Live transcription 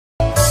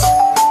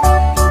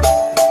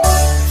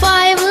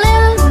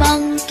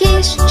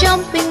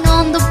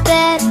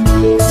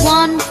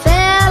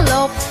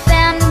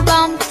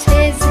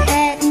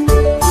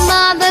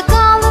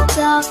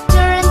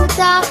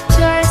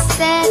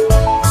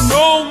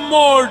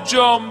more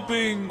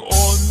jumping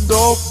on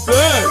the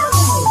bed.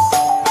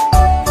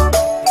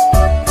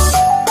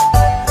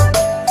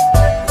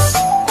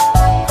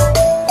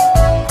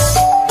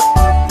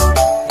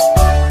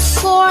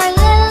 Four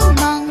little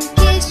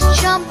monkeys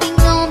jumping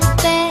on the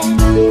bed.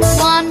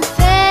 One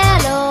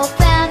fell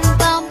off and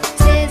bumped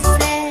his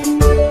head.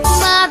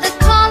 Mother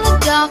called the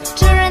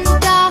doctor and the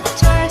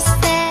doctor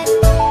said,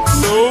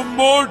 No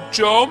more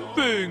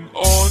jumping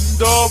on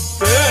the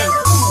bed.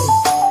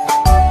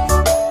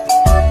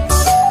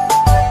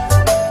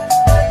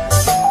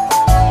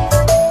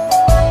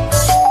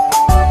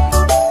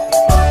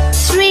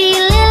 Three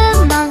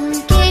little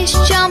monkeys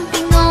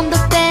jumping on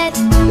the bed.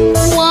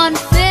 One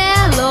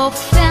fell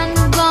off and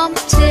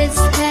bumped his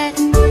head.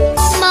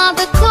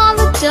 Mother called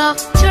the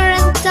doctor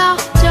and the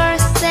doctor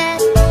said,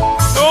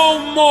 No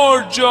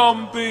more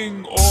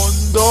jumping on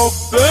the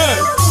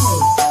bed.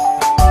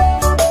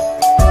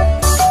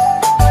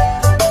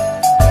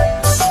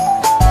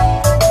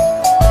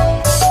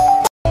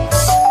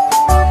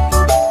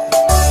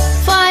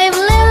 Five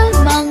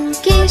little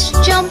monkeys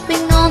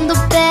jumping on the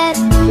bed.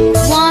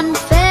 One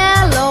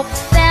fell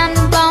off and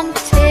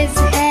bumped his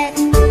head.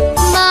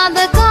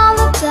 Mother called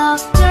the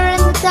doctor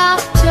and the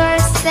doctor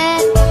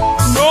said,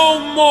 No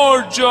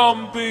more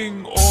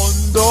jumping on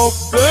the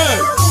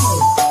bed.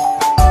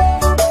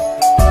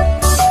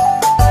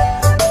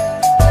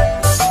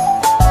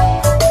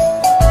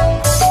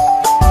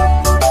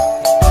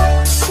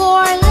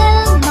 Four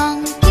little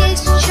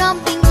monkeys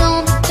jumping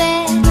on the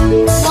bed.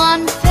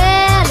 One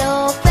fell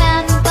off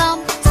and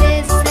bumped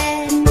his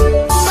head.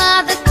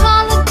 Mother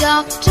called the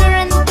doctor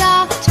and the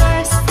doctor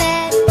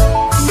said,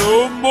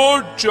 No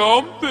more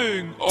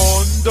jumping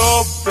on the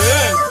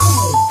bed.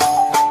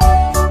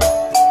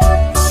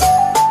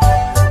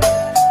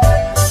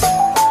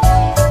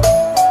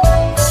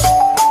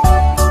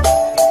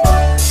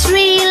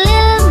 Three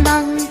little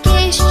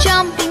monkeys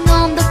jumping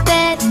on the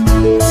bed.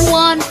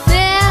 One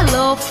fell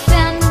off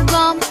and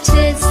bumped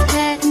his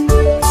head.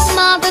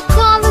 Mother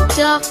called the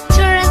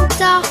doctor and the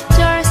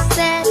doctor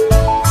said,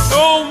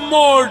 No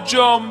more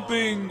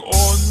jumping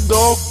on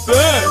the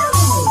bed.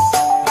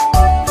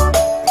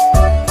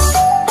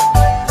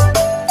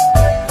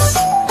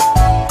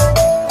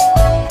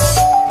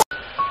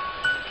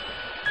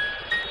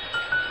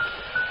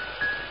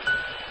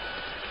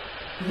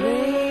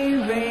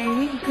 Rain,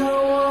 rain,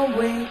 go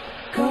away,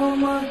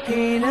 come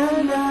again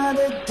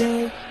another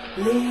day.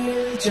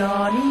 Little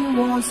Johnny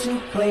wants to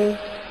play.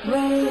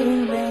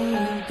 Rain,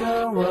 rain,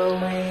 go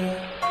away.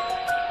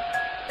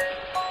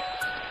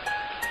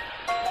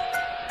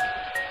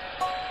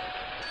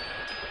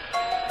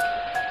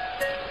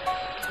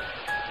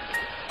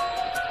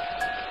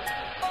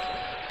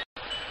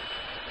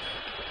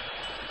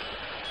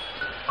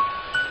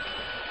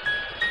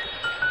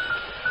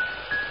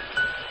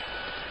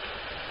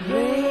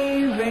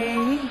 Rain,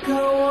 rain,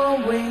 go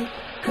away,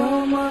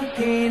 come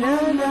again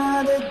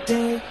another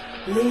day.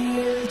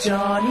 Little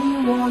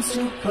Johnny wants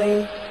to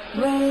play.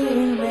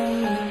 Rain,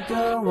 rain,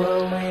 go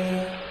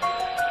away.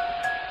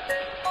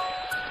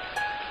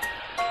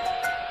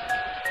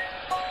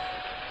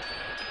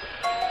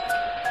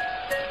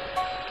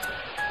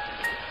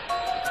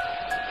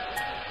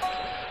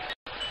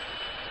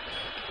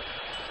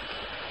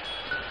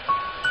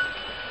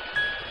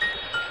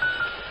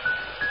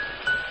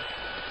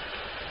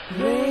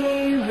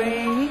 Rain,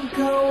 rain,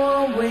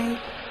 go away,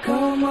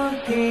 come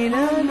again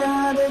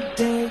another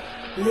day.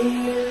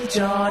 Little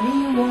Johnny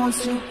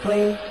wants to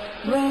play.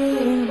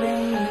 Rain,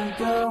 rain,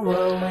 go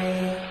away.